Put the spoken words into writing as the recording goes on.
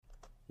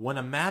When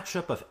a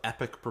matchup of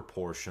epic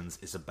proportions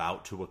is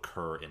about to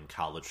occur in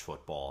college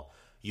football,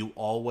 you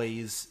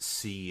always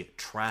see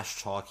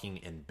trash talking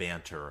and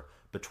banter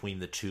between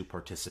the two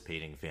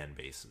participating fan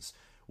bases.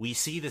 We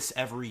see this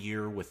every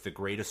year with the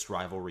greatest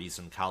rivalries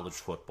in college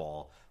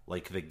football,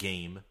 like the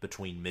game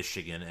between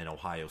Michigan and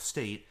Ohio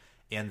State,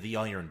 and the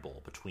Iron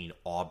Bowl between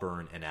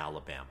Auburn and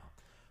Alabama.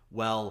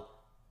 Well,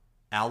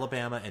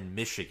 Alabama and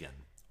Michigan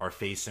are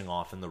facing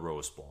off in the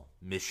Rose Bowl.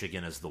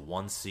 Michigan is the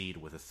 1 seed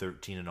with a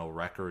 13-0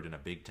 record in a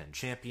Big Ten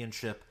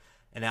championship,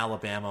 and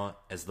Alabama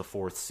as the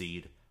 4th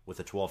seed with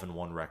a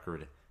 12-1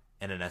 record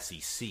and an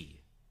SEC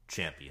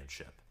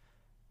championship.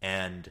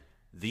 And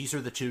these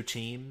are the two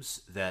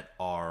teams that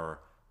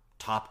are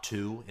top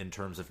 2 in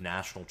terms of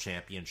national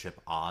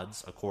championship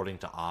odds. According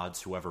to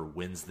odds, whoever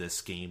wins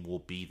this game will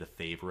be the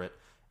favorite,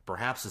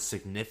 perhaps a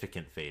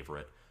significant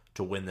favorite,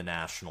 to win the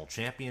national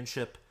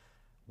championship.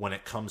 When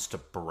it comes to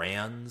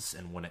brands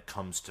and when it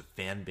comes to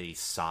fan base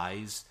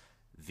size,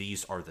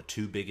 these are the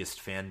two biggest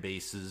fan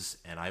bases,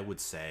 and I would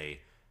say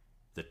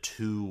the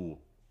two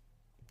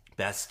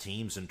best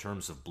teams in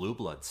terms of blue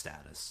blood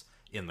status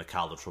in the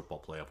college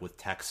football playoff, with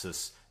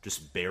Texas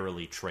just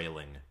barely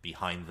trailing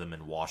behind them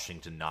and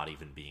Washington not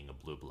even being a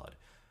blue blood.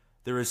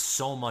 There is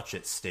so much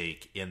at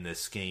stake in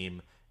this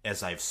game.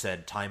 As I've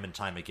said time and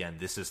time again,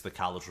 this is the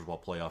college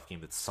football playoff game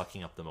that's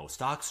sucking up the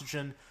most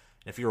oxygen.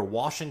 If you're a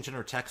Washington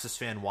or Texas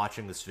fan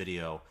watching this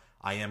video,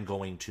 I am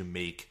going to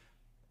make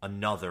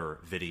another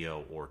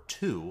video or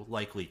two,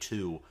 likely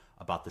two,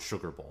 about the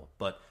Sugar Bowl.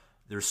 But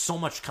there's so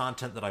much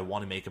content that I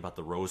want to make about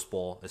the Rose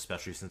Bowl,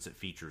 especially since it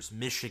features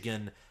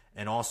Michigan,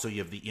 and also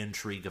you have the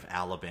intrigue of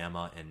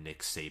Alabama and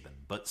Nick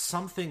Saban. But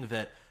something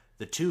that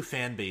the two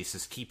fan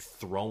bases keep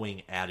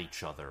throwing at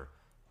each other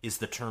is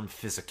the term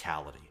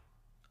physicality.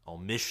 Oh,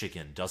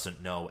 Michigan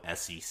doesn't know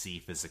SEC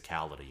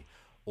physicality,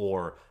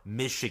 or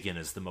Michigan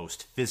is the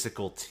most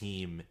physical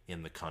team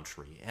in the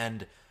country.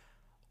 And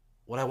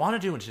what I want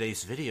to do in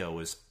today's video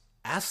is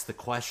ask the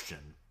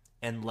question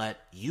and let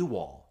you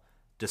all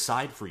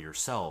decide for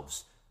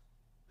yourselves,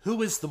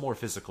 who is the more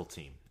physical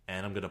team?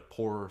 And I'm going to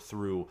pour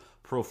through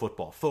Pro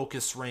Football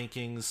Focus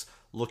rankings,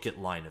 look at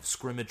line of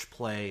scrimmage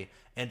play,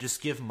 and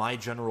just give my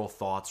general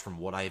thoughts from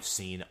what I've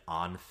seen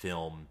on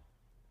film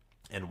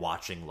and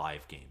watching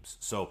live games.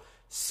 So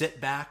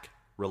sit back,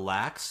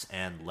 relax,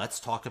 and let's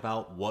talk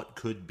about what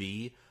could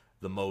be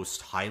the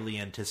most highly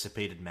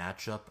anticipated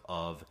matchup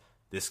of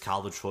this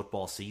college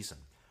football season.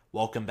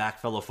 Welcome back,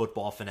 fellow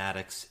football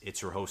fanatics.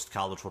 It's your host,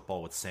 College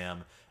Football with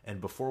Sam.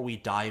 And before we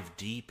dive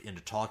deep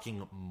into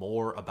talking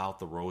more about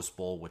the Rose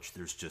Bowl, which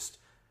there's just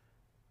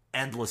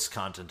endless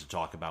content to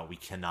talk about, we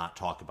cannot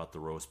talk about the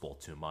Rose Bowl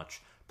too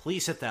much.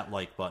 Please hit that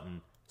like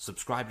button,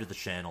 subscribe to the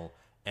channel,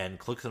 and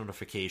click the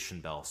notification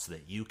bell so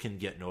that you can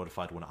get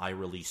notified when I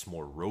release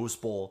more Rose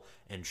Bowl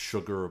and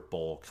Sugar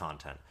Bowl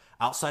content.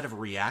 Outside of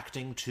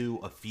reacting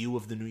to a few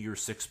of the New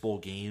Year's Six Bowl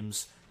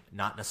games,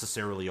 not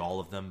necessarily all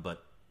of them,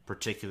 but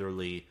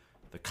particularly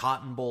the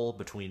Cotton Bowl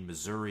between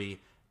Missouri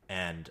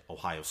and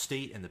Ohio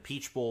State, and the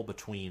Peach Bowl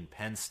between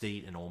Penn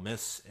State and Ole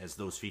Miss, as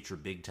those feature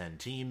Big Ten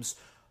teams,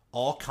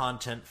 all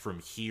content from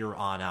here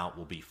on out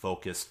will be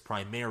focused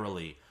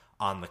primarily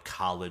on the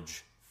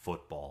college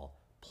football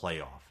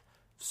playoff.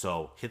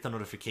 So hit the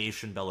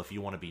notification bell if you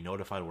want to be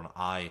notified when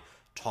I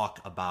talk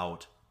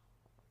about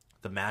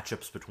the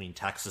matchups between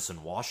Texas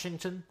and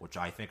Washington, which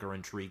I think are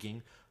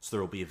intriguing. So there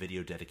will be a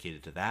video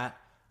dedicated to that.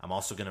 I'm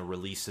also going to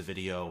release a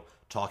video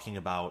talking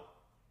about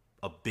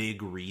a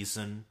big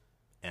reason,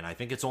 and I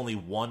think it's only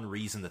one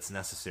reason that's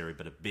necessary,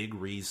 but a big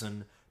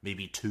reason,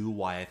 maybe two,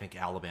 why I think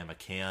Alabama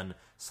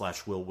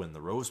can/will win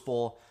the Rose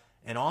Bowl.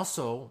 And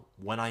also,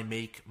 when I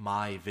make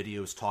my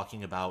videos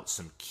talking about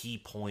some key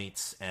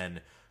points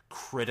and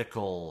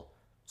critical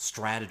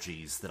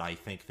strategies that I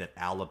think that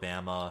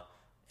Alabama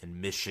and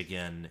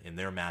Michigan in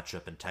their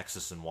matchup and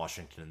Texas and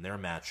Washington in their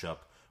matchup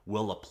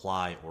will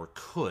apply or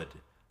could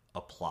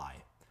apply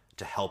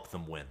to help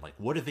them win. Like,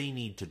 what do they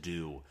need to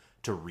do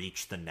to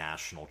reach the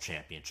national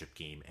championship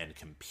game and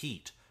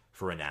compete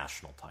for a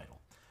national title?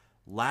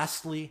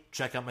 Lastly,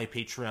 check out my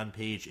Patreon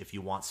page if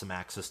you want some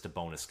access to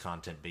bonus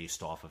content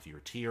based off of your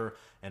tier,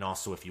 and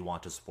also if you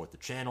want to support the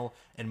channel.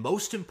 And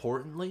most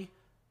importantly,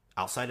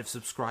 outside of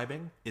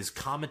subscribing, is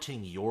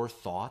commenting your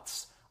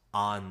thoughts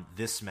on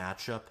this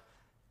matchup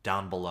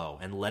down below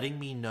and letting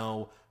me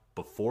know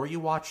before you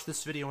watch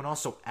this video and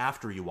also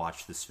after you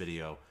watch this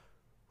video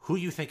who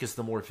you think is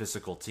the more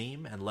physical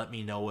team, and let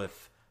me know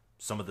if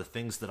some of the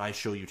things that I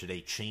show you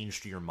today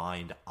changed your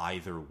mind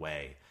either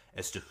way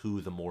as to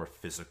who the more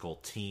physical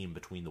team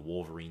between the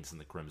Wolverines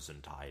and the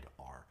Crimson Tide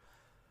are.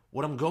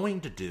 What I'm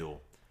going to do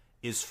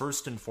is,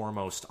 first and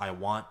foremost, I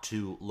want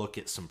to look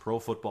at some Pro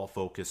Football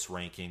Focus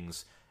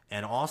rankings,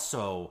 and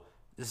also,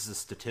 this is a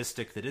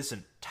statistic that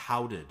isn't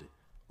touted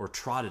or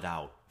trotted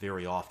out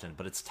very often,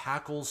 but it's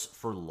tackles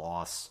for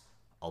loss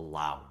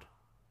allowed.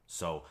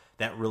 So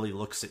that really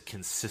looks at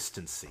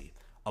consistency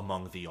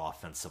among the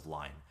offensive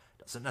line.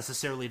 Doesn't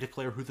necessarily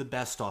declare who the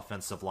best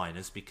offensive line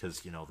is,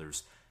 because,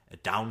 there's a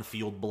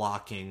downfield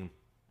blocking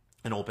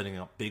and opening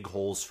up big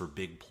holes for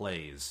big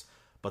plays.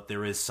 but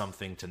there is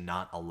something to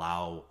not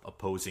allow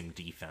opposing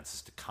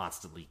defenses to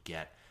constantly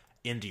get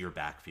into your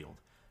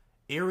backfield.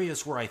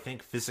 Areas where I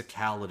think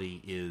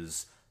physicality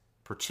is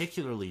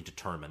particularly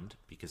determined,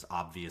 because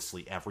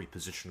obviously every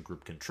position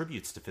group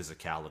contributes to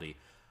physicality,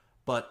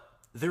 but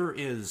there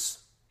is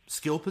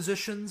skill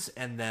positions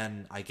and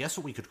then I guess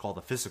what we could call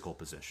the physical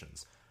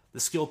positions. The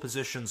skill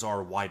positions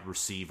are wide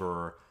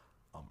receiver,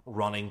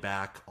 running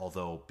back,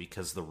 although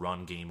because the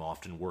run game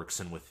often works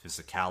in with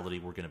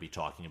physicality, we're going to be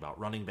talking about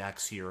running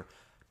backs here.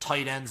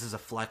 Tight ends is a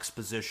flex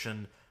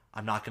position.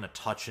 I'm not going to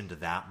touch into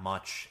that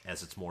much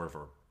as it's more of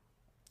a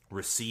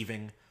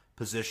receiving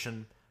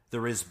position.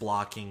 There is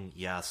blocking,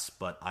 yes,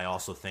 but I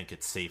also think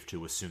it's safe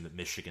to assume that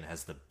Michigan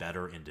has the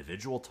better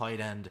individual tight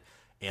end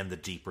and the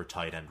deeper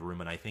tight end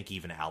room, and I think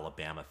even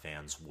Alabama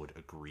fans would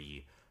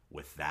agree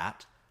with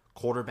that.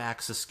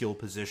 Quarterback's a skill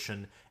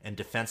position, and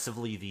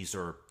defensively, these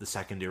are the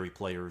secondary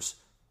players,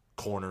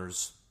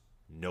 corners,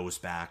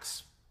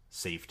 nosebacks,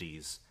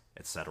 safeties,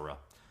 etc.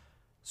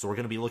 So we're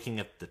going to be looking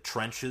at the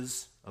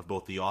trenches of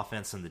both the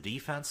offense and the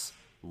defense.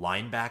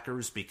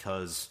 Linebackers,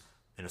 because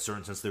in a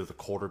certain sense, they're the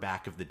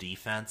quarterback of the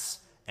defense,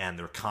 and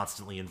they're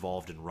constantly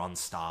involved in run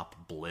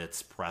stop,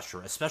 blitz,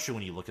 pressure, especially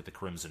when you look at the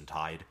Crimson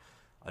Tide.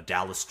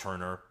 Dallas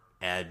Turner,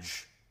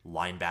 edge,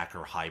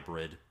 linebacker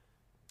hybrid,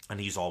 and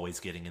he's always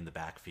getting in the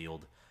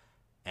backfield.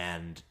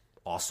 And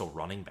also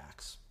running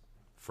backs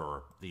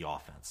for the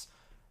offense.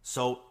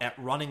 So at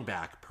running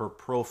back, per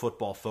Pro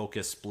Football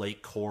Focus,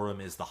 Blake Corum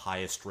is the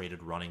highest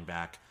rated running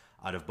back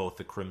out of both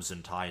the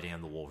Crimson Tide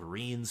and the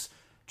Wolverines.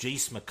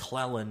 Jace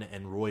McClellan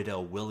and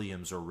Roydell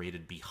Williams are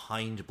rated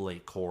behind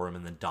Blake Corum,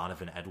 and then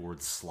Donovan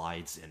Edwards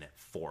slides in at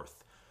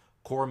fourth.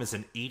 Corum is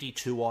an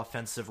 82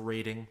 offensive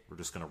rating. We're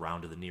just going to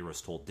round to the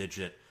nearest whole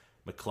digit.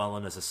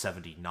 McClellan is a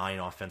 79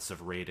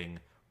 offensive rating.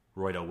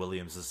 Roydell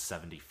Williams is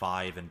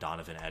 75, and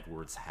Donovan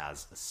Edwards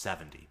has a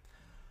 70.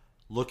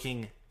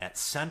 Looking at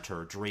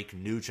center, Drake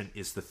Nugent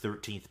is the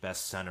 13th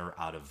best center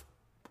out of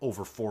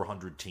over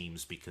 400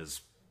 teams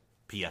because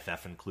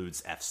PFF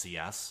includes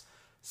FCS,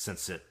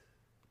 since it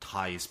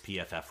ties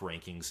PFF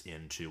rankings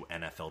into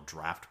NFL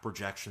draft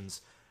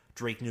projections.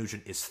 Drake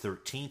Nugent is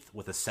 13th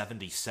with a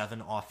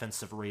 77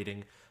 offensive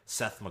rating.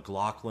 Seth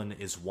McLaughlin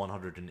is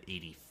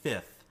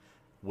 185th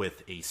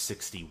with a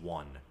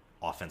 61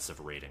 offensive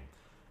rating.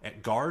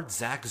 At guard,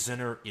 Zach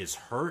Zinner is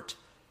hurt.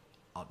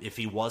 If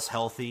he was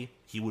healthy,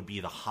 he would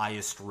be the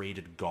highest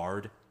rated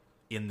guard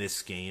in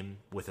this game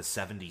with a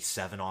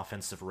 77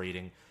 offensive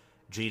rating.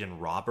 Jaden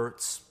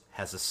Roberts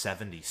has a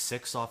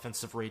 76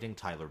 offensive rating.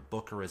 Tyler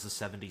Booker has a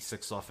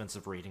 76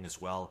 offensive rating as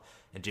well.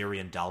 And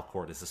Darian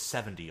Dalcourt has a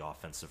 70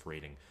 offensive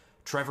rating.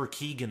 Trevor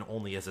Keegan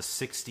only has a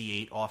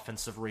 68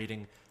 offensive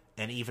rating.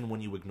 And even when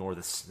you ignore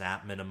the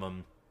snap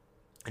minimum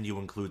and you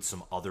include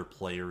some other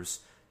players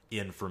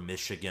in for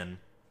Michigan,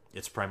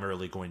 it's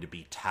primarily going to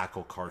be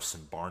tackle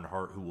Carson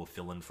Barnhart, who will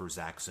fill in for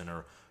Zach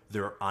Zinner.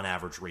 They're on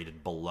average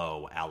rated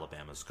below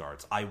Alabama's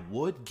guards. I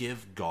would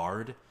give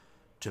guard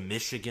to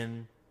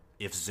Michigan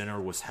if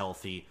Zinner was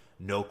healthy,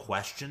 no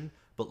question.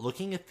 But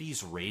looking at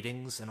these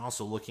ratings and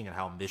also looking at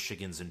how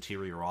Michigan's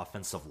interior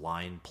offensive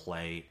line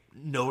play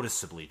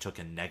noticeably took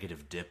a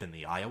negative dip in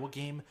the Iowa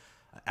game,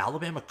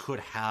 Alabama could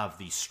have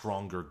the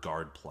stronger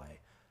guard play.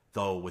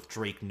 Though with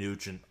Drake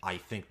Nugent, I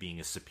think, being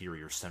a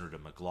superior center to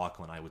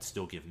McLaughlin, I would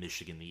still give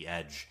Michigan the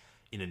edge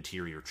in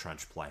interior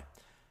trench play.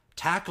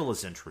 Tackle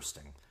is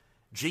interesting.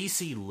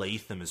 J.C.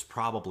 Latham is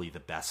probably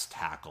the best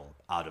tackle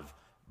out of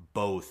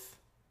both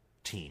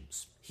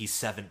teams. He's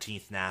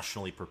 17th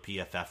nationally per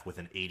PFF with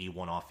an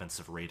 81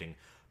 offensive rating,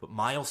 but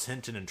Miles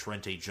Hinton and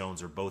Trente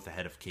Jones are both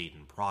ahead of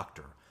Caden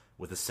Proctor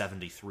with a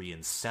 73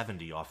 and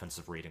 70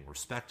 offensive rating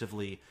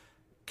respectively.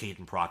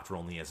 Caden Proctor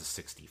only has a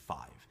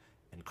 65.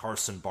 And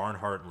Carson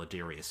Barnhart and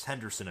Ladarius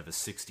Henderson have a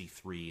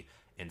 63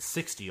 and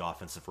 60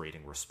 offensive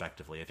rating,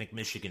 respectively. I think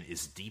Michigan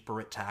is deeper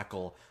at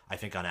tackle. I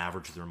think on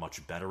average they're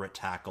much better at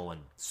tackle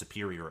and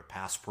superior at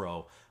pass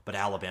pro, but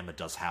Alabama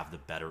does have the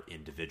better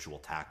individual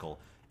tackle,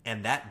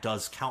 and that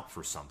does count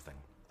for something.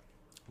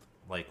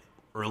 Like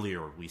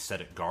earlier we said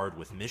at guard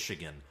with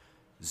Michigan,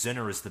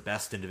 Zinner is the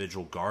best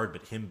individual guard,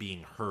 but him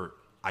being hurt,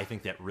 I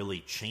think that really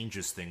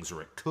changes things,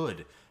 or it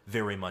could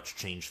very much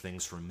change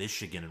things for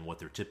Michigan and what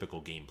their typical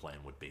game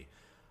plan would be.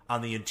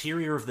 On the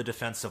interior of the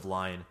defensive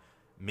line,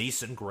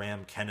 Mason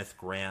Graham, Kenneth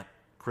Grant,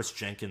 Chris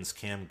Jenkins,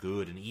 Cam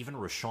Good, and even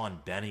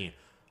Rashawn Benny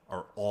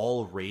are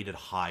all rated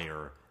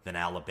higher than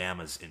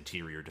Alabama's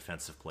interior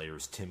defensive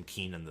players, Tim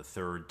Keenan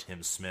III,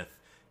 Tim Smith,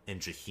 and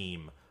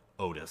Jaheim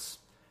Otis.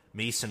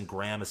 Mason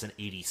Graham is an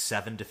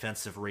 87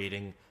 defensive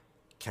rating.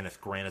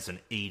 Kenneth Grant is an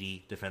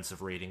 80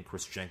 defensive rating.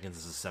 Chris Jenkins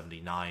is a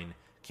 79.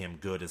 Cam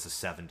Good is a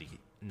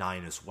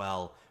 79 as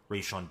well.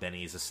 Rashawn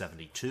Benny is a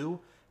 72.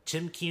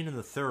 Tim Keenan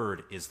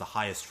III is the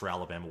highest for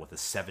Alabama with a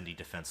 70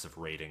 defensive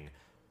rating.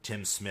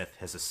 Tim Smith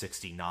has a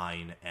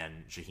 69,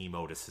 and Jaheim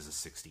Otis has a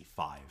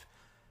 65.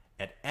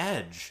 At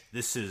edge,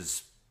 this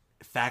is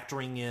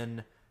factoring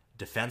in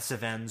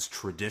defensive ends,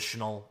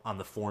 traditional on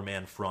the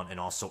four-man front, and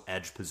also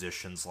edge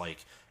positions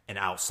like an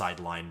outside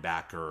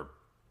linebacker,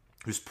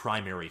 whose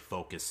primary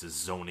focus is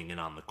zoning in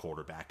on the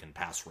quarterback in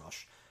pass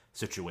rush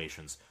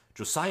situations.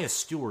 Josiah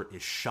Stewart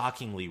is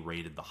shockingly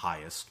rated the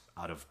highest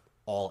out of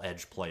all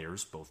edge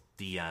players, both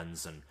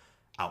DNs and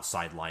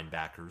outside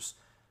linebackers.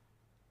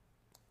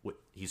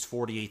 He's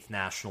 48th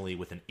nationally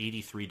with an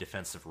 83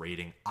 defensive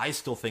rating. I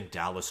still think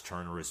Dallas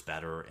Turner is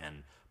better,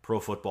 and Pro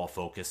Football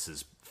Focus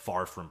is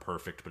far from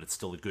perfect, but it's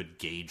still a good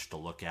gauge to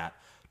look at.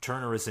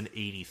 Turner is an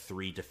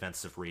 83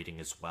 defensive rating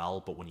as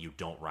well, but when you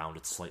don't round,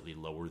 it's slightly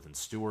lower than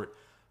Stewart.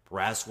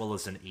 Braswell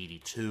is an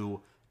 82.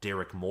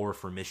 Derek Moore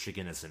for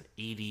Michigan is an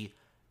 80.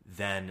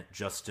 Then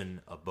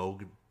Justin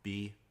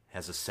Abogbe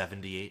has a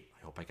 78.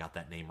 I hope I got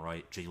that name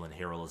right. Jalen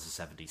Harrell is a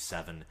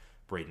 77.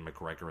 Braden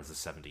McGregor is a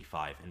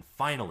 75. And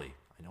finally,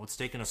 I know it's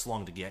taken us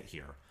long to get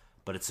here,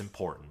 but it's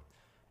important.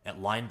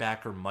 At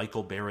linebacker,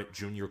 Michael Barrett,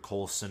 Junior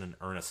Colson, and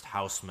Ernest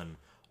Hausman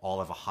all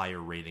have a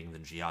higher rating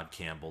than Jihad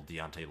Campbell,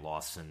 Deontay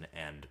Lawson,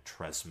 and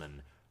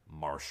Tresman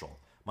Marshall.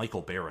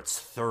 Michael Barrett's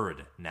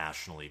third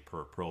nationally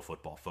per Pro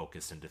Football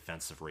Focus in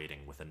defensive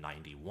rating with a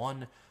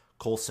 91.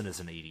 Colson is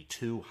an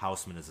 82.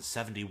 Hausman is a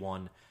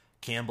 71.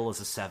 Campbell is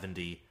a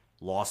 70.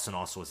 Lawson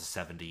also has a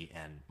 70.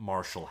 And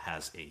Marshall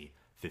has a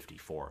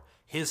 54.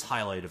 His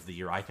highlight of the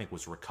year, I think,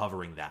 was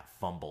recovering that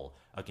fumble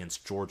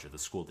against Georgia, the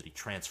school that he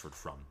transferred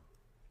from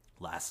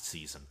last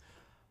season.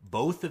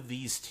 Both of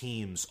these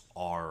teams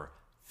are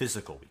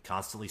physical. We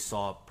constantly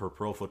saw, per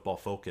Pro Football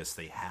Focus,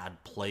 they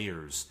had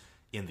players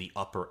in the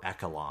upper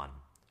echelon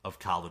of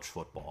college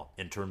football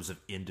in terms of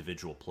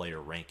individual player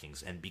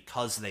rankings. And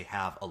because they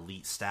have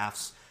elite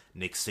staffs,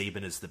 Nick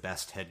Saban is the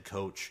best head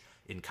coach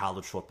in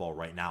college football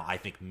right now. I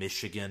think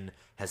Michigan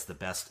has the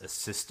best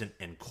assistant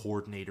and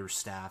coordinator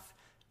staff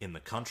in the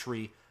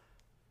country.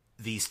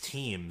 These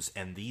teams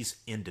and these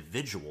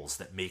individuals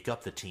that make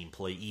up the team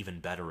play even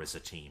better as a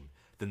team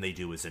than they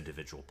do as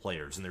individual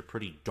players. And they're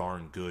pretty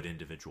darn good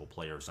individual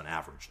players on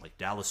average. Like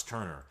Dallas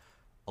Turner,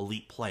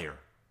 elite player.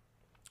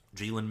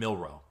 Jalen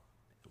Milroe,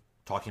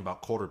 talking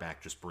about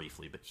quarterback just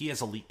briefly, but he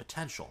has elite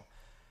potential.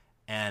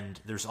 And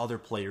there's other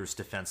players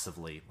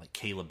defensively, like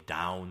Caleb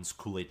Downs,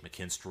 Kool-Aid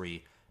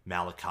McKinstry,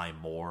 Malachi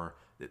Moore.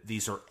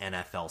 These are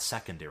NFL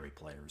secondary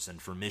players.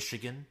 And for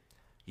Michigan,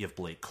 you have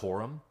Blake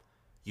Corum.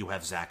 You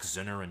have Zach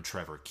Zinner and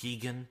Trevor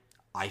Keegan.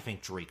 I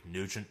think Drake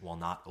Nugent, while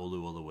not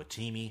Olu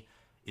Oluwatimi,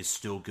 is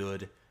still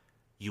good.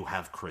 You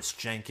have Chris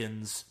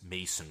Jenkins,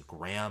 Mason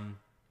Graham.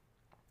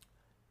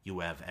 You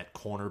have at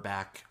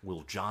cornerback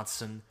Will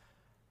Johnson.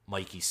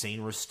 Mikey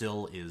Sainristil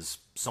still is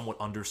somewhat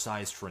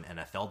undersized for an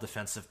NFL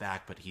defensive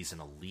back, but he's an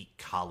elite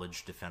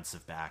college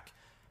defensive back.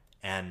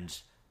 And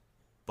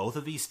both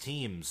of these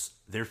teams,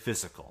 they're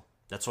physical.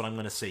 That's what I'm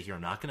going to say here.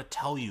 I'm not going to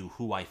tell you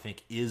who I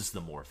think is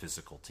the more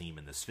physical team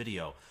in this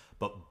video,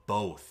 but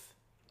both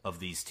of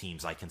these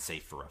teams, I can say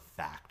for a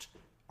fact,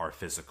 are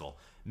physical.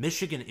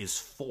 Michigan is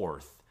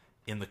fourth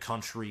in the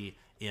country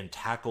in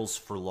tackles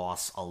for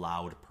loss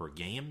allowed per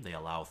game. They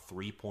allow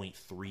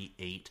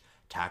 3.38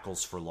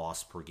 tackles for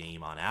loss per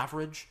game on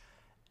average.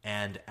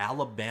 And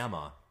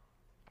Alabama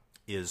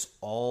is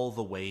all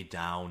the way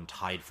down,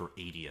 tied for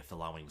 80th,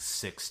 allowing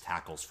 6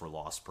 tackles for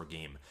loss per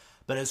game.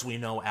 But as we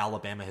know,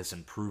 Alabama has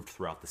improved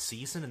throughout the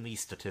season, and these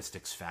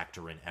statistics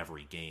factor in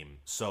every game.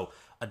 So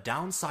a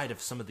downside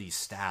of some of these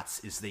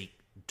stats is they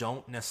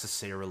don't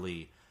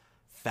necessarily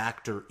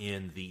factor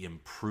in the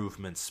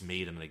improvements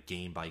made on a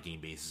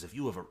game-by-game basis. If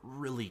you have a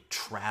really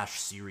trash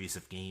series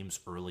of games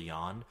early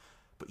on,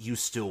 but you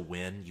still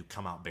win, you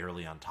come out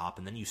barely on top,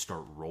 and then you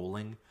start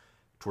rolling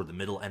toward the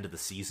middle end of the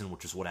season,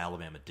 which is what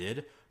Alabama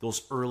did,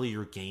 those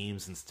earlier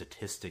games and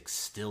statistics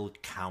still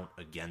count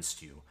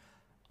against you.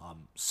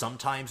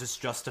 Sometimes it's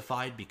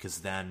justified because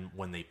then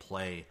when they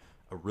play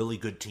a really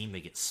good team,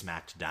 they get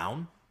smacked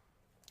down.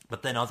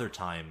 But then other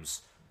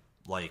times,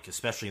 like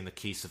especially in the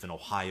case of an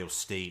Ohio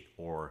State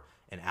or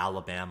an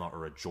Alabama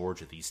or a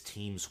Georgia, these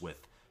teams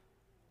with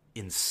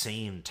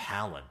insane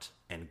talent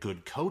and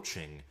good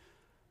coaching,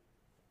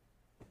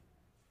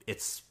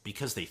 it's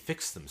because they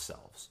fix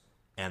themselves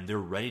and they're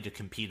ready to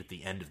compete at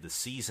the end of the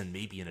season,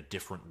 maybe in a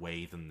different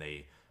way than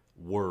they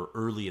were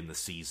early in the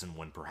season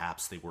when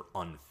perhaps they were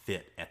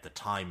unfit at the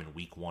time in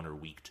week 1 or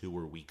week 2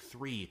 or week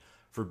 3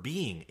 for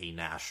being a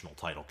national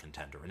title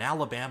contender. And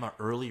Alabama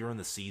earlier in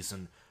the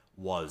season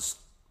was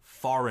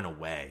far and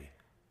away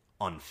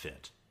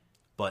unfit.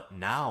 But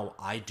now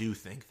I do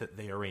think that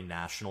they are a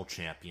national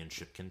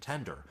championship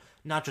contender.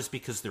 Not just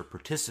because they're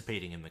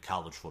participating in the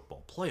college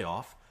football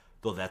playoff,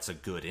 though that's a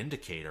good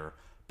indicator,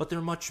 but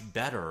they're much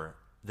better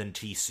than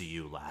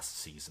TCU last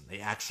season. They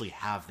actually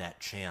have that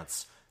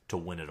chance to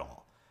win it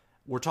all.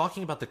 We're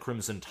talking about the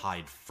Crimson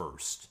Tide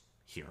first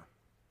here.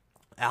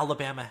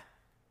 Alabama,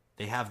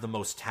 they have the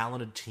most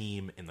talented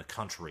team in the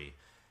country,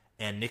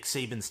 and Nick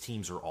Saban's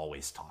teams are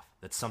always tough.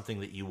 That's something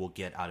that you will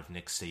get out of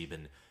Nick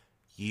Saban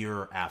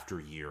year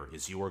after year,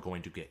 is you are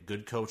going to get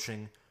good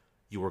coaching,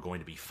 you are going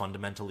to be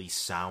fundamentally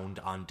sound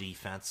on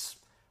defense.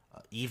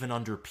 Even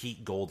under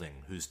Pete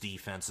Golding, whose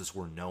defenses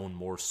were known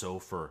more so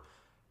for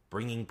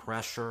bringing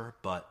pressure,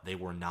 but they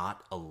were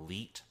not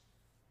elite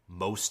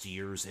most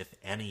years, if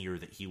any year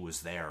that he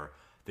was there,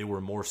 They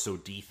were more so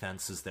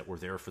defenses that were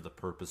there for the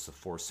purpose of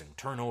forcing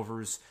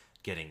turnovers,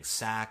 getting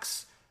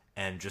sacks,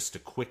 and just to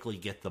quickly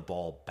get the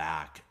ball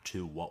back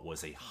to what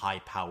was a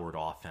high-powered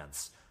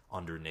offense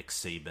under Nick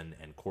Saban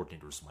and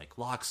coordinators Mike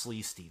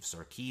Locksley, Steve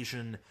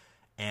Sarkisian,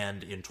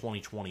 and in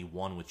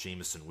 2021 with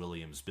Jameson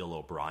Williams, Bill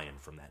O'Brien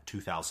from that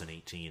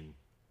 2018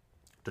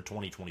 to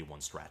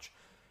 2021 stretch.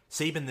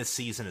 Saban this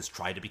season has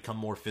tried to become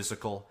more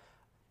physical.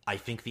 I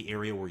think the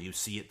area where you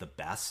see it the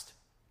best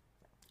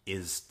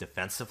is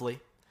defensively,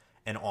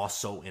 and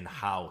also in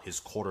how his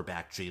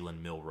quarterback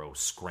Jalen Milroe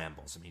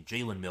scrambles. I mean,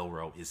 Jalen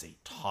Milroe is a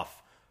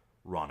tough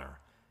runner,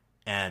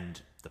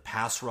 and the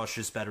pass rush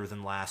is better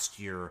than last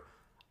year.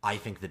 I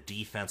think the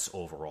defense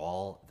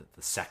overall,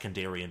 the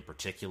secondary in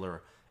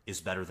particular, is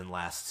better than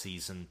last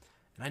season.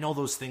 And I know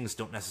those things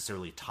don't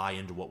necessarily tie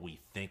into what we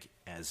think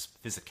as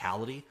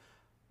physicality,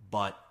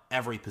 but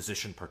every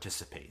position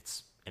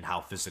participates in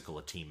how physical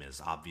a team is.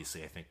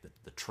 Obviously, I think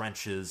that the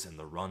trenches and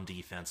the run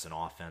defense and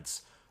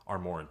offense are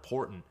more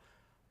important,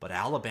 but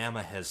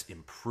Alabama has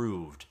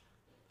improved,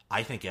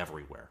 I think,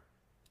 everywhere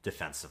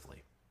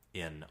defensively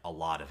in a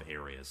lot of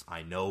areas.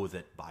 I know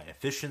that by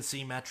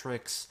efficiency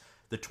metrics,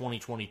 the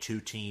 2022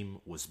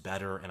 team was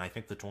better, and I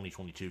think the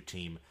 2022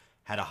 team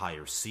had a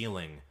higher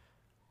ceiling,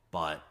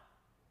 but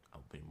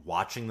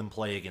watching them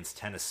play against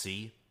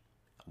Tennessee,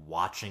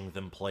 watching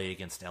them play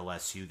against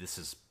LSU, this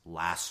is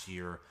last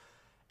year,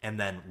 and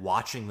then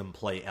watching them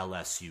play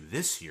LSU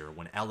this year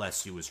when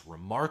LSU is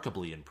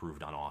remarkably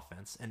improved on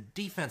offense, and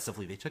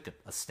defensively they took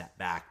a step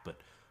back,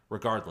 but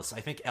regardless, I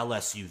think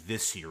LSU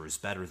this year is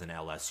better than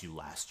LSU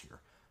last year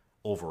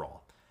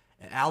overall.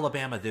 And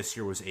Alabama this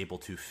year was able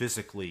to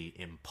physically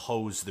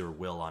impose their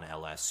will on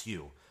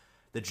LSU.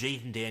 The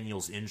Jaden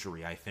Daniels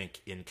injury, I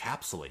think,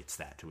 encapsulates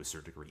that to a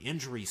certain degree.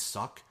 Injuries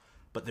suck,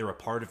 but they're a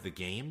part of the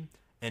game,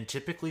 and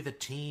typically the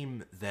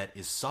team that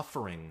is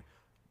suffering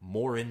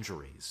more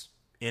injuries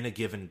in a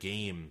given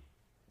game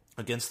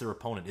against their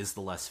opponent is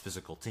the less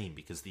physical team,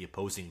 because the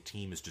opposing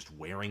team is just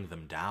wearing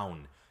them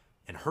down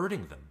and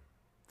hurting them.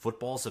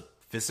 Football's a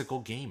physical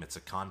game. It's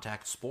a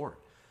contact sport.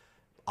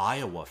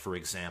 Iowa, for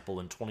example,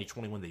 in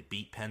 2021, they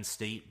beat Penn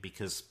State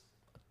because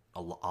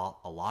a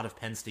lot of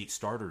Penn State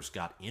starters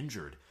got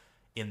injured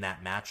in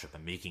that matchup.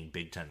 I'm making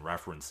Big Ten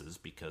references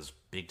because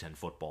Big Ten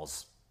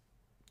football's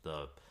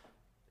the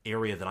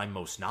area that I'm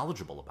most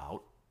knowledgeable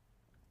about.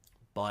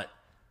 But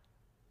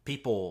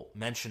people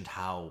mentioned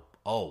how,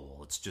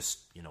 it's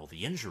just,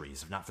 the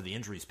injuries. If not for the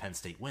injuries, Penn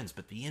State wins.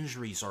 But the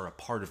injuries are a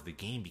part of the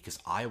game because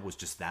Iowa's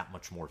just that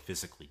much more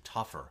physically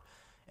tougher.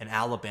 And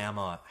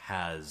Alabama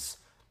has,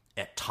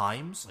 at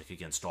times, like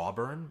against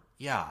Auburn,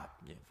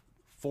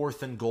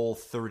 4th and goal,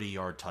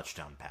 30-yard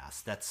touchdown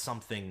pass. That's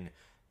something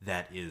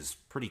that is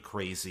pretty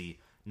crazy,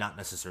 not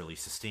necessarily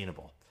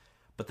sustainable.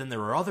 But then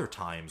there are other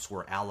times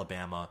where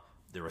Alabama,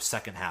 they're a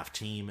second-half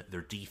team.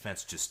 Their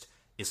defense just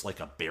is like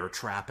a bear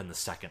trap in the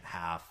second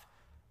half.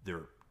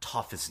 They're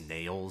tough as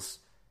nails.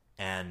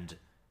 And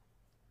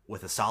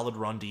with a solid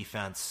run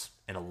defense,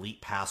 an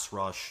elite pass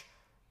rush,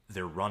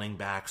 their running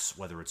backs,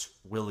 whether it's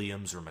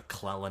Williams or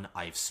McClellan,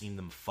 I've seen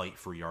them fight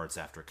for yards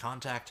after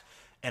contact.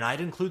 And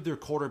I'd include their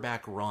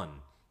quarterback run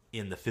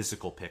in the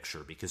physical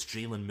picture because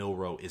Jalen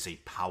Milroe is a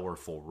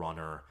powerful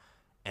runner.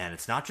 And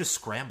it's not just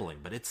scrambling,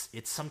 but it's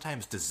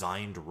sometimes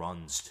designed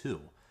runs too.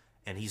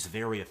 And he's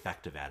very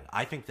effective at it.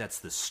 I think that's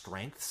the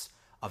strengths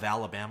of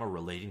Alabama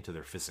relating to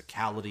their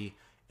physicality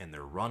and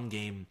their run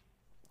game.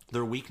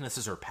 Their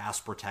weaknesses are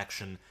pass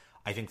protection.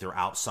 I think their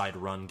outside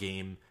run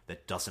game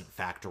that doesn't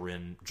factor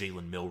in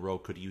Jalen Milroe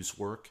could use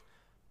work.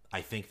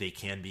 I think they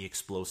can be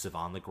explosive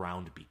on the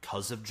ground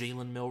because of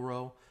Jalen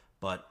Milroe,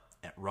 but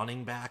at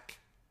running back,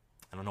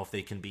 I don't know if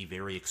they can be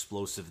very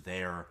explosive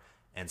there,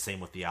 and same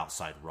with the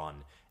outside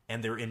run.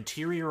 And their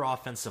interior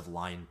offensive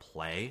line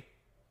play,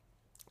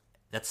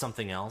 that's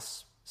something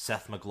else.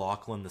 Seth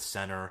McLaughlin, the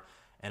center,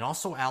 and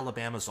also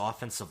Alabama's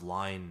offensive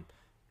line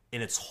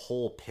in its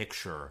whole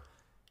picture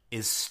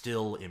is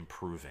still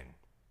improving.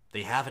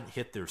 They haven't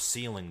hit their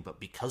ceiling, but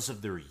because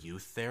of their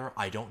youth there,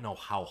 I don't know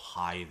how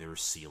high their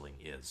ceiling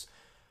is.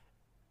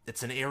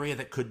 It's an area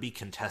that could be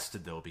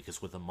contested, though,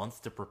 because with a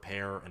month to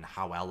prepare and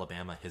how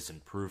Alabama has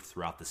improved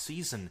throughout the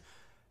season,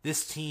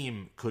 this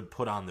team could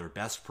put on their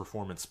best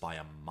performance by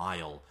a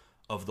mile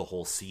of the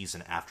whole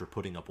season after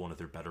putting up one of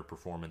their better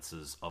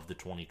performances of the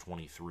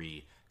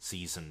 2023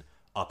 season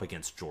up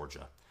against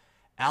Georgia.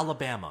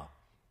 Alabama,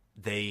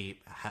 they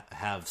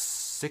have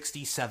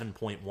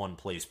 67.1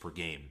 plays per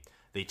game.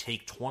 They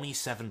take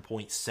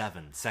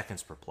 27.7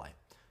 seconds per play.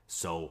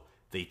 So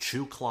they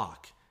chew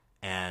clock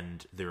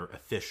and they're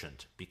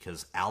efficient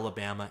because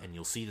Alabama, and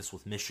you'll see this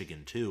with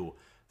Michigan too,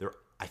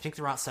 I think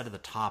they're outside of the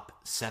top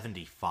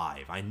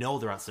 75. I know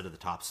they're outside of the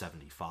top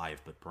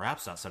 75, but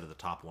perhaps outside of the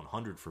top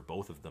 100 for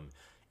both of them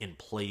in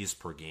plays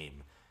per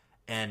game.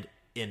 And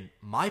in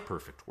my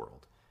perfect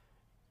world,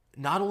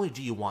 not only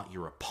do you want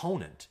your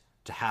opponent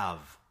to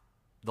have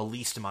the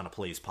least amount of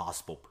plays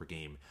possible per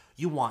game,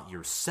 you want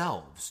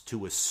yourselves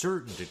to a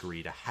certain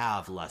degree to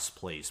have less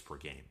plays per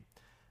game,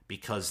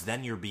 because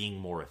then you're being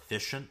more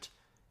efficient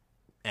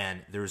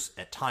And there's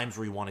at times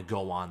where you want to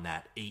go on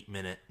that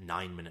 8-minute,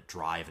 9-minute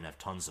drive and have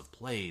tons of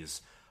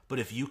plays. But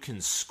if you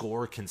can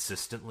score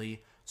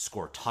consistently,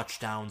 score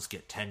touchdowns,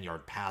 get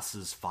 10-yard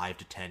passes, 5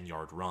 to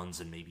 10-yard runs,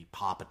 and maybe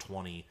pop a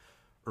 20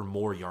 or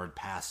more yard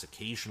pass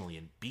occasionally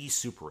and be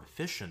super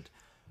efficient,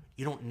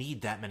 you don't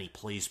need that many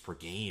plays per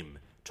game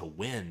to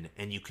win,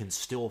 and you can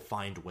still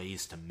find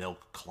ways to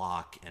milk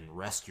clock and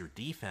rest your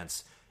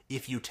defense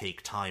if you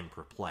take time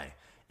per play.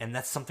 And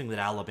that's something that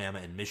Alabama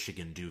and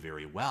Michigan do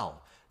very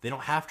well. They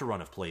don't have to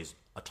run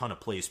a ton of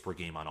plays per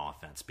game on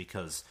offense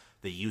because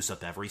they use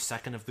up every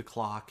second of the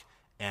clock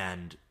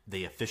and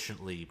they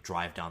efficiently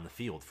drive down the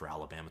field. For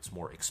Alabama, it's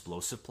more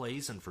explosive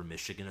plays, and for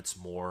Michigan, it's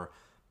more,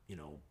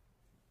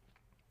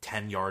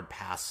 10-yard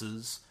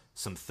passes,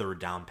 some third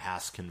down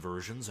pass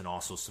conversions, and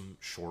also some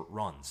short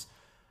runs.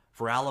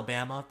 For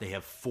Alabama, they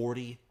have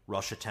 40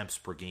 rush attempts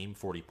per game,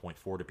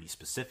 40.4 to be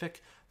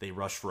specific. They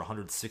rush for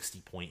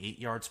 160.8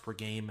 yards per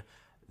game.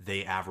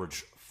 They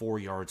average 4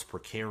 yards per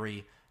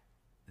carry.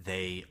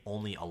 They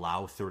only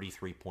allow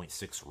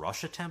 33.6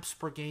 rush attempts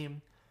per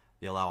game.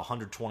 They allow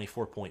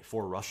 124.4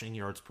 rushing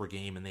yards per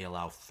game, and they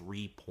allow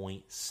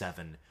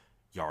 3.7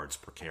 yards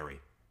per carry.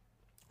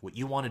 What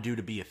you want to do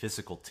to be a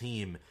physical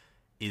team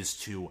is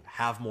to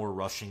have more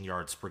rushing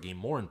yards per game.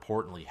 More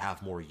importantly,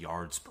 have more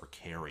yards per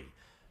carry.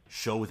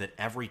 Show that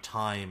every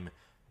time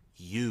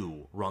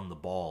you run the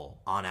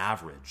ball, on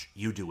average,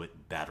 you do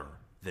it better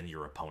than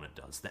your opponent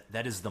does.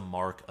 That is the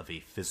mark of a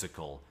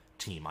physical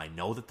team. I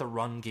know that the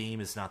run game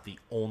is not the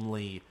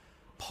only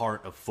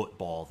part of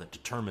football that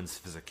determines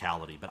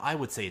physicality, but I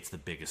would say it's the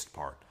biggest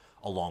part,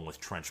 along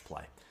with trench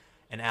play.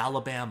 And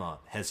Alabama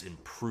has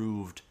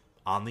improved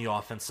on the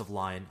offensive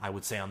line, I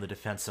would say on the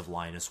defensive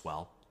line as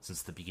well,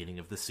 since the beginning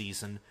of the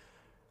season.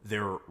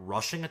 Their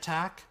rushing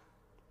attack,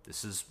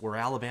 this is where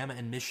Alabama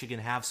and Michigan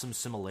have some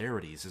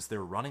similarities, is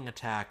their running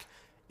attack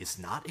is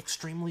not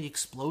extremely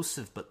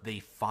explosive, but they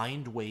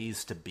find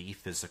ways to be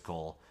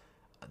physical.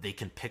 They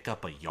can pick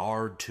up a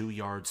yard, 2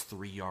 yards,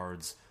 3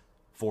 yards,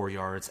 4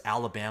 yards.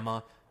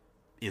 Alabama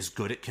is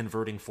good at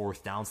converting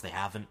fourth downs. They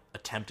haven't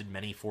attempted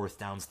many fourth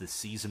downs this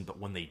season, but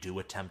when they do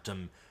attempt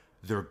them,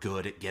 they're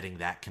good at getting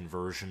that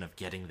conversion, of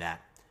getting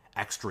that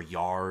extra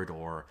yard.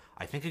 Or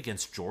I think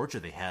against Georgia,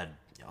 they had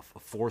a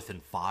 4th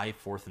and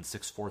 5, 4th and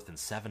 6, 4th and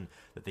 7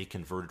 that they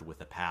converted with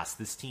a pass.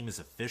 This team is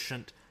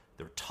efficient.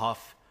 They're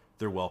tough.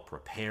 They're well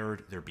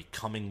prepared. They're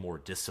becoming more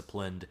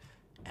disciplined.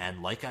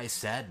 And like I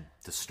said,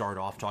 to start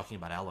off talking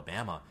about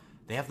Alabama,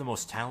 they have the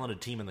most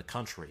talented team in the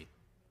country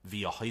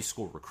via high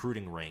school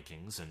recruiting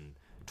rankings and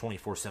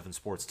 24/7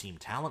 Sports Team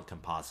Talent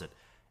Composite.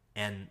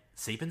 And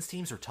Saban's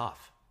teams are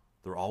tough.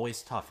 They're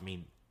always tough. I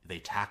mean, they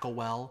tackle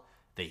well.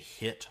 They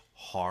hit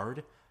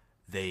hard.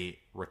 They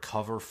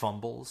recover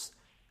fumbles.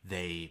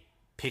 They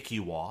pick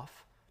you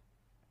off.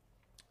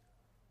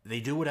 They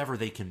do whatever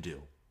they can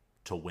do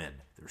to win.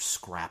 They're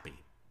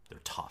scrappy. They're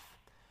tough.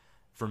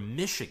 For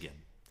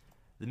Michigan,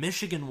 the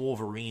Michigan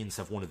Wolverines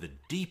have one of the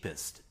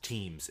deepest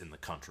teams in the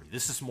country.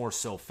 This is more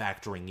so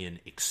factoring in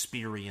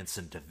experience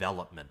and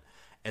development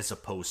as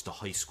opposed to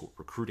high school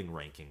recruiting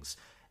rankings.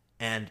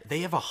 And they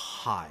have a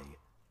high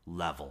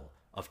level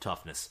of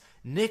toughness.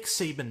 Nick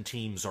Saban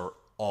teams are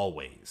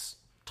always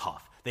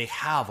tough. They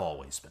have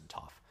always been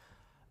tough.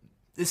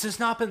 This has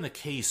not been the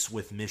case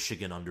with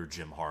Michigan under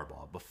Jim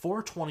Harbaugh.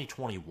 Before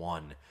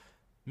 2021,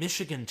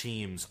 Michigan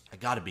teams, I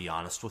got to be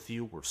honest with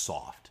you, were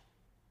soft.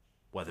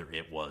 Whether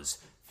it was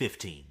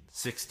 15,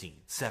 16,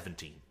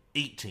 17,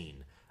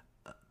 18,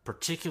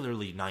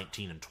 particularly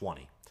 19 and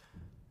 20.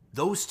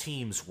 Those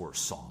teams were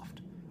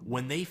soft.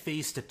 When they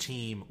faced a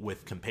team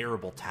with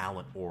comparable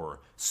talent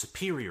or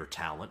superior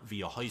talent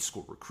via high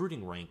school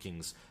recruiting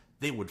rankings,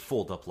 they would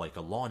fold up like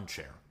a lawn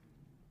chair.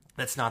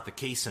 That's not the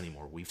case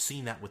anymore. We've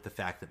seen that with the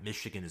fact that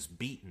Michigan has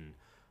beaten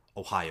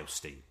Ohio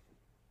State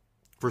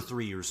for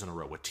 3 years in a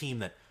row. A team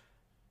that,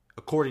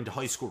 according to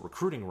high school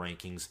recruiting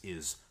rankings,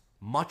 is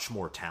much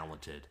more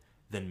talented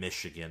than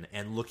Michigan,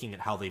 and looking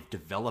at how they've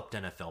developed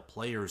NFL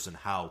players and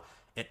how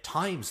at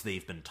times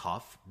they've been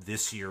tough,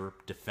 this year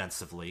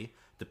defensively,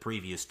 the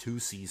previous 2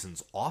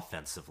 seasons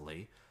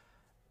offensively,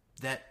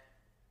 that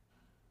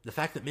the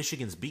fact that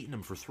Michigan's beaten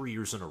them for 3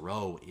 years in a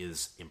row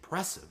is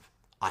impressive,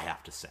 I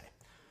have to say.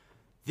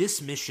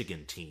 This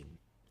Michigan team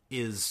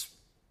is,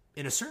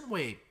 in a certain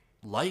way,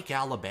 like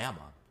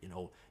Alabama.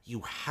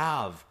 You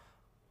have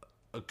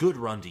a good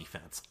run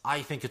defense.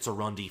 I think it's a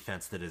run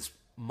defense that is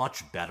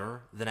much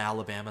better than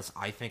Alabama's.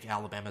 I think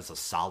Alabama's a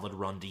solid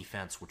run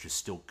defense, which is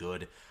still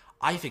good.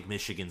 I think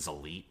Michigan's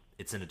elite.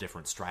 It's in a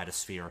different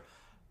stratosphere.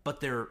 But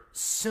they're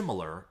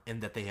similar in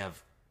that they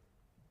have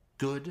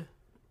good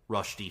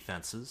rush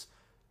defenses,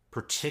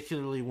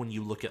 particularly when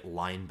you look at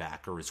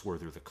linebacker is where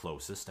they're the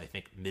closest. I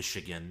think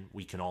Michigan,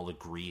 we can all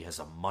agree, has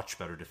a much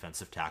better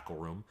defensive tackle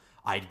room.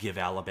 I'd give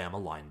Alabama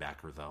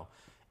linebacker, though.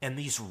 And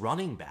these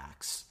running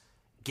backs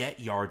get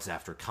yards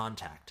after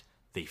contact.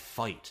 They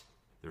fight.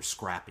 They're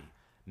scrappy.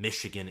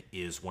 Michigan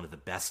is one of the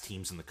best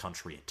teams in the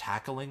country at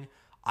tackling.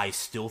 I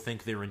still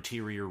think their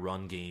interior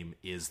run game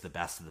is the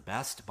best of the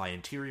best. By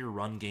interior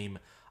run game,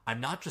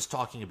 I'm not just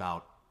talking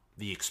about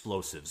the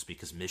explosives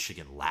because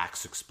Michigan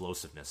lacks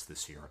explosiveness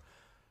this year.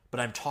 But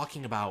I'm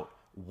talking about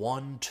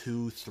 1,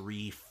 2,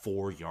 3,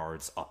 4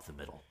 yards up the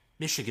middle.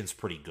 Michigan's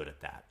pretty good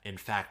at that. In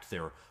fact,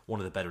 they're one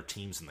of the better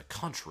teams in the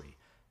country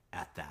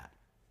at that.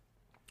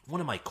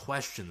 One of my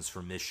questions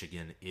for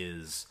Michigan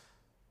is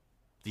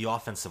the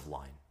offensive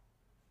line.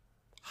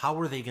 How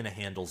are they going to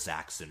handle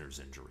Zach Zinner's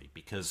injury?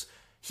 Because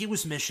he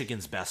was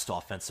Michigan's best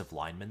offensive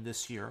lineman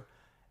this year,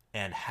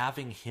 and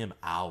having him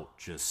out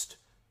just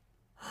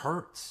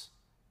hurts.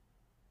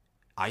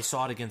 I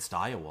saw it against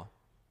Iowa.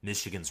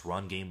 Michigan's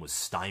run game was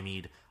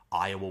stymied.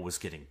 Iowa was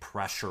getting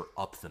pressure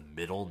up the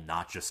middle,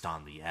 not just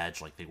on the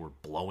edge, like they were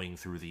blowing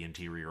through the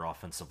interior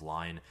offensive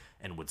line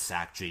and would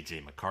sack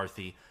J.J.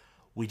 McCarthy.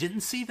 We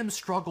didn't see them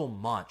struggle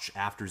much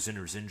after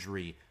Zinner's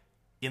injury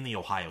in the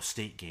Ohio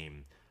State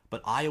game,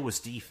 but Iowa's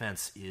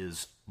defense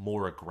is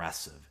more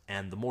aggressive,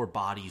 and the more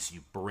bodies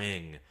you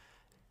bring,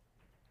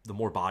 the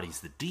more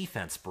bodies the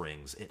defense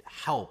brings, it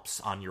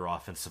helps on your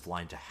offensive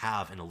line to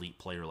have an elite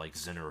player like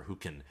Zinner who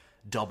can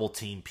double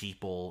team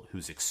people,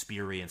 who's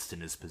experienced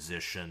in his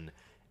position,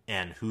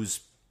 and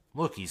he's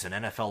an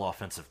NFL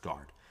offensive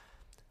guard.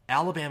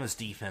 Alabama's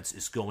defense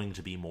is going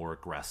to be more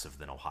aggressive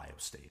than Ohio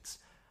State's.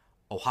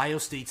 Ohio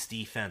State's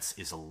defense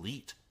is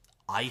elite.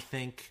 I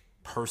think,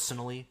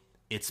 personally,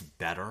 it's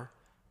better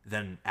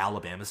than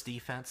Alabama's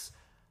defense,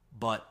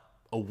 but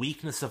a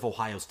weakness of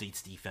Ohio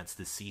State's defense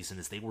this season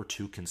is they were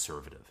too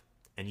conservative.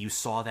 And you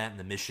saw that in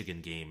the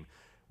Michigan game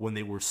when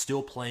they were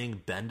still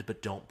playing bend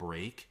but don't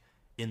break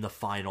in the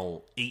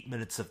final 8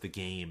 minutes of the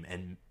game,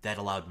 and that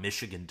allowed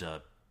Michigan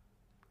to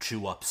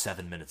chew up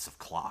 7 minutes of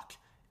clock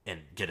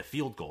and get a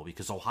field goal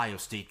because Ohio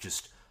State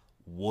just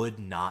would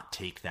not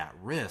take that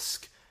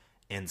risk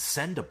and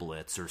send a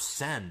blitz or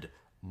send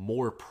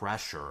more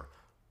pressure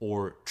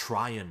or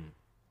try and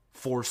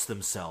force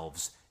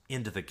themselves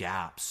into the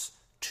gaps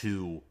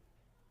to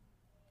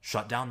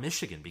shut down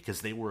Michigan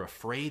because they were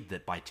afraid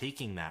that by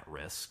taking that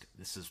risk,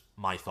 this is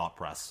my thought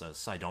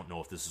process, I don't know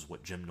if this is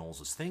what Jim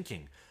Knowles is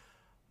thinking,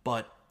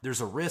 but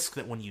there's a risk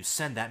that when you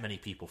send that many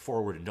people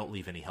forward and don't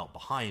leave any help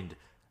behind,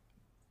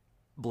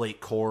 Blake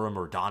Corum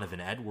or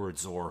Donovan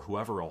Edwards or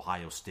whoever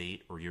Ohio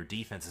State or your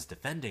defense is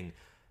defending,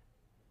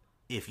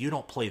 if you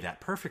don't play that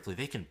perfectly,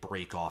 they can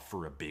break off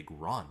for a big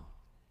run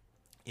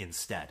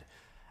instead.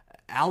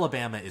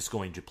 Alabama is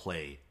going to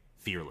play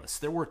fearless.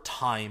 There were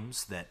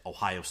times that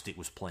Ohio State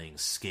was playing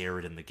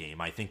scared in the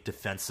game. I think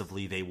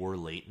defensively they were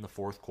late in the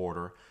fourth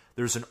quarter.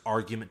 There's an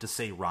argument to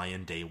say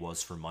Ryan Day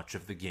was for much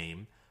of the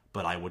game,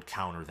 but I would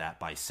counter that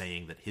by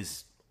saying that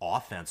his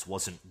offense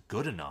wasn't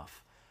good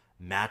enough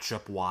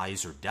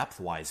matchup-wise or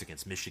depth-wise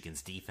against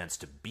Michigan's defense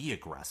to be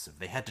aggressive.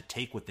 They had to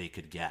take what they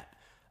could get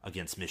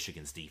against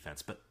Michigan's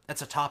defense, but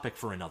that's a topic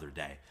for another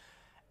day.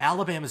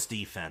 Alabama's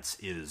defense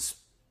is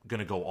going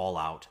to go all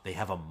out. They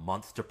have a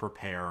month to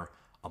prepare,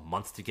 a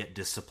month to get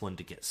disciplined,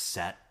 to get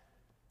set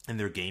in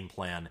their game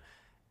plan.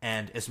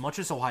 And as much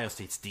as Ohio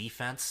State's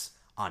defense,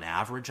 on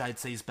average, I'd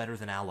say is better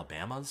than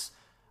Alabama's,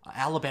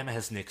 Alabama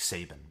has Nick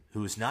Saban,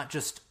 who is not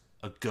just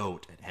a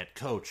GOAT at head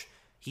coach,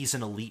 he's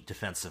an elite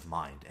defensive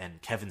mind.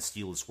 And Kevin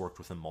Steele has worked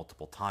with him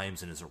multiple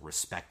times and is a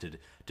respected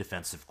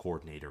defensive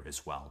coordinator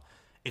as well.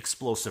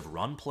 Explosive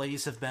run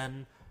plays have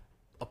been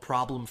a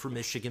problem for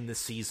Michigan this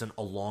season,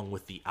 along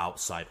with the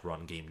outside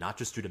run game, not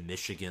just due to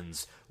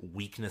Michigan's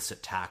weakness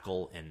at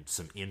tackle and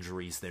some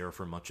injuries there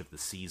for much of the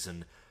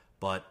season,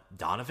 but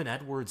Donovan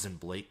Edwards and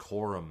Blake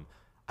Corum,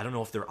 I don't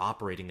know if they're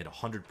operating at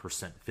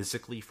 100%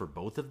 physically for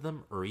both of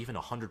them or even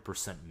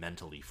 100%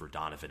 mentally for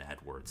Donovan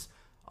Edwards.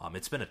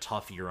 It's been a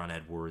tough year on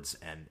Edwards,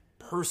 and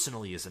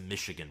personally as a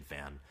Michigan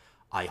fan,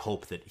 I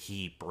hope that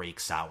he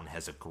breaks out and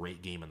has a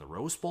great game in the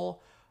Rose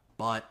Bowl,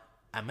 but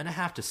I'm going to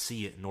have to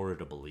see it in order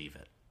to believe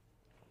it.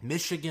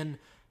 Michigan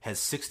has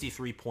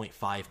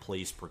 63.5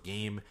 plays per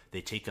game.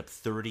 They take up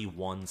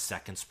 31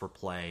 seconds per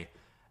play.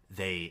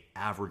 They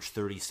average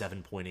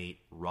 37.8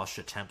 rush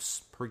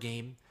attempts per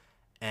game,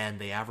 and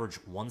they average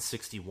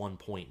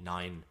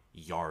 161.9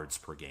 yards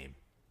per game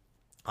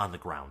on the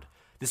ground.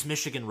 This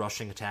Michigan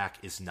rushing attack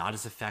is not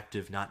as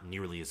effective, not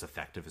nearly as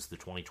effective as the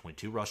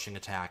 2022 rushing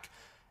attack,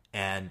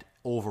 and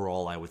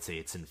overall I would say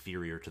it's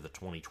inferior to the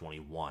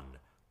 2021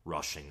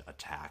 rushing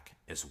attack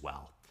as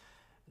well.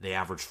 They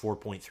average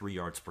 4.3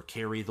 yards per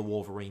carry, the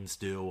Wolverines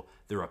do.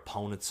 Their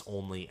opponents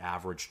only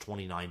average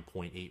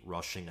 29.8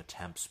 rushing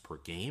attempts per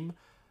game,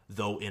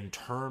 though in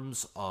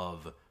terms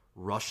of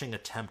rushing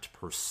attempt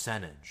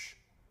percentage,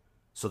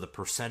 so the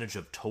percentage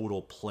of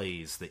total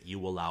plays that you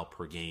allow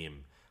per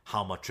game,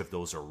 how much of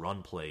those are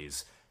run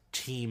plays,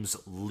 teams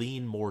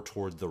lean more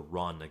toward the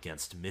run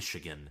against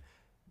Michigan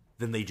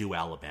than they do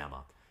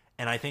Alabama.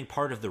 And I think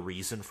part of the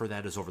reason for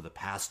that is over the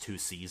past 2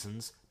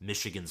 seasons,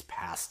 Michigan's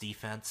pass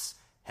defense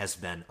has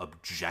been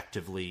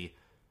objectively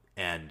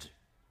and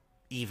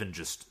even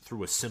just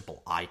through a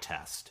simple eye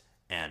test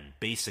and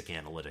basic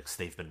analytics,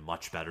 they've been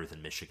much better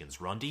than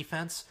Michigan's run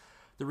defense.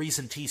 The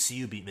reason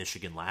TCU beat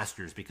Michigan last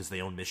year is because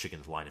they owned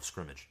Michigan's line of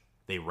scrimmage.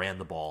 They ran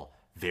the ball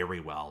very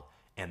well,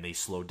 and they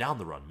slowed down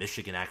the run.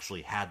 Michigan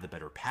actually had the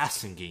better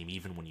passing game,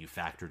 even when you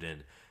factored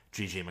in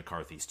J.J.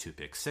 McCarthy's 2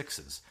 pick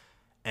sixes.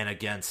 And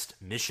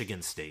against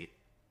Michigan State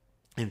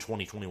in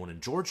 2021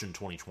 and Georgia in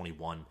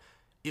 2021,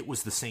 it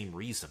was the same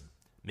reason.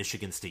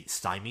 Michigan State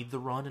stymied the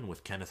run, and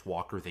with Kenneth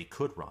Walker, they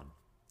could run.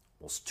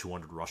 Almost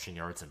 200 rushing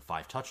yards and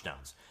 5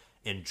 touchdowns.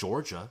 And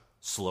Georgia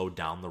slowed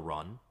down the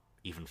run,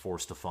 even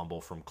forced a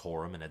fumble from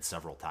Corum and had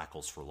several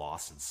tackles for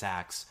loss and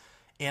sacks,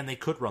 and they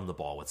could run the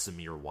ball with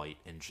Zamir White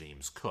and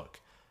James Cook.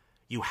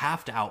 You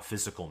have to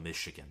out-physical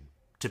Michigan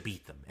to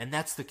beat them, and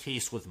that's the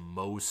case with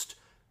most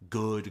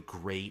good,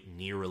 great,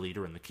 near elite,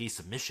 or in the case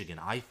of Michigan,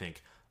 I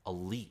think,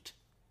 elite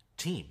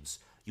teams.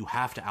 You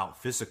have to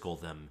out-physical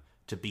them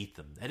to beat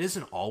them. That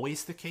isn't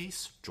always the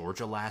case.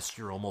 Georgia last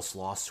year almost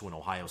lost to an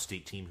Ohio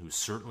State team who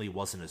certainly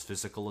wasn't as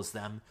physical as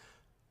them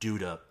due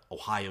to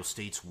Ohio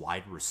State's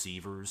wide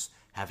receivers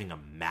having a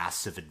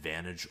massive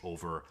advantage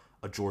over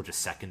a Georgia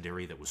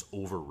secondary that was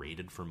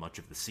overrated for much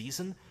of the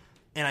season.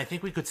 And I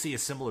think we could see a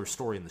similar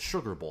story in the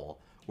Sugar Bowl,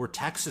 where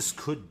Texas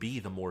could be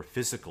the more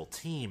physical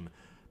team,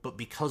 but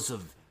because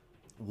of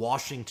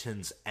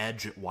Washington's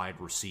edge at wide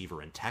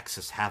receiver and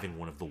Texas having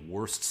one of the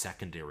worst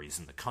secondaries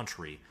in the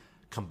country,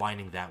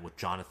 combining that with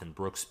Jonathan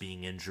Brooks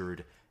being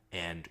injured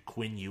and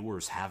Quinn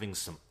Ewers having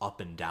some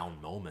up and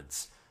down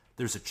moments,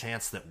 there's a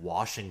chance that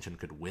Washington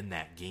could win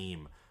that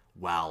game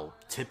while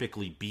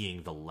typically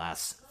being the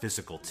less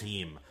physical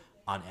team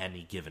on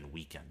any given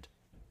weekend.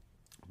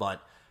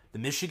 But the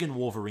Michigan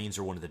Wolverines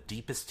are one of the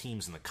deepest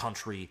teams in the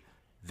country.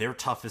 They're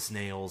tough as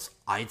nails.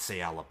 I'd say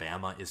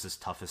Alabama is as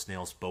tough as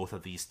nails. Both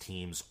of these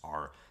teams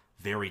are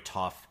very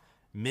tough.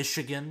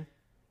 Michigan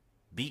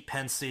beat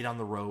Penn State on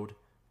the road,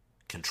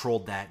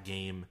 controlled that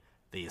game.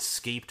 They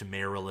escaped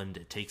Maryland.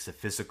 It takes a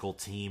physical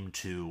team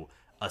to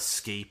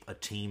escape a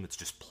team that's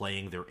just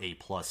playing their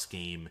A-plus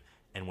game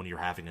and when you're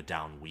having a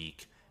down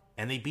week.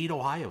 And they beat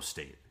Ohio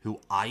State,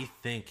 who I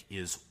think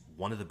is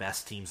one of the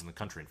best teams in the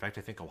country. In fact,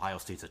 I think Ohio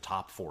State's a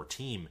top 4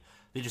 team.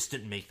 They just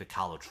didn't make the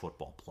college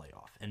football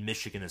playoff. And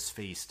Michigan has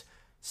faced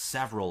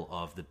several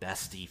of the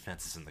best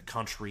defenses in the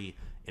country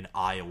in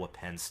Iowa,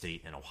 Penn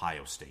State, and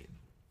Ohio State.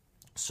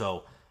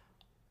 So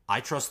I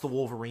trust the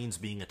Wolverines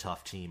being a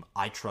tough team.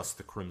 I trust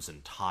the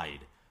Crimson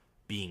Tide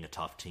being a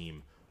tough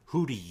team.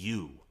 Who do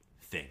you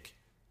think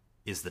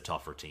is the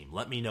tougher team?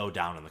 Let me know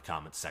down in the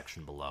comments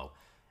section below.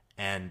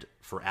 And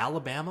for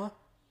Alabama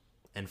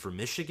and for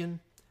Michigan,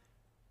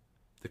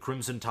 the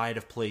Crimson Tide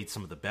have played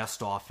some of the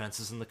best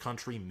offenses in the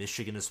country.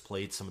 Michigan has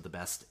played some of the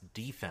best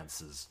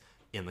defenses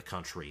in the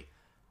country.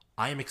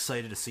 I am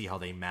excited to see how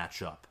they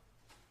match up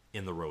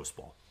in the Rose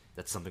Bowl.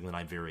 That's something that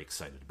I'm very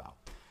excited about.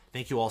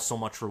 Thank you all so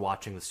much for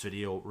watching this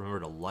video. Remember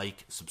to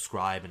like,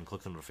 subscribe, and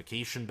click the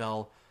notification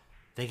bell.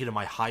 Thank you to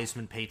my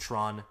Heisman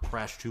patron,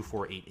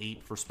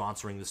 Crash2488, for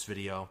sponsoring this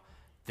video.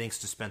 Thanks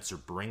to Spencer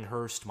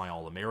Bringhurst, my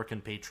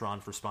All-American patron,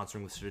 for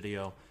sponsoring this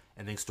video.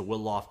 And thanks to Will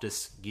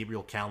Loftus,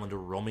 Gabriel Calendar,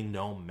 Roaming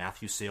Gnome,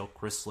 Matthew Sale,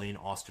 Chris Lane,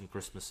 Austin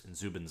Christmas, and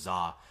Zubin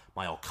Zah,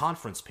 my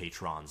all-conference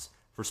patrons,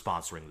 for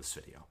sponsoring this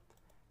video.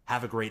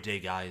 Have a great day,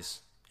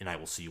 guys, and I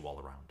will see you all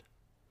around.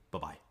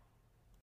 Bye-bye.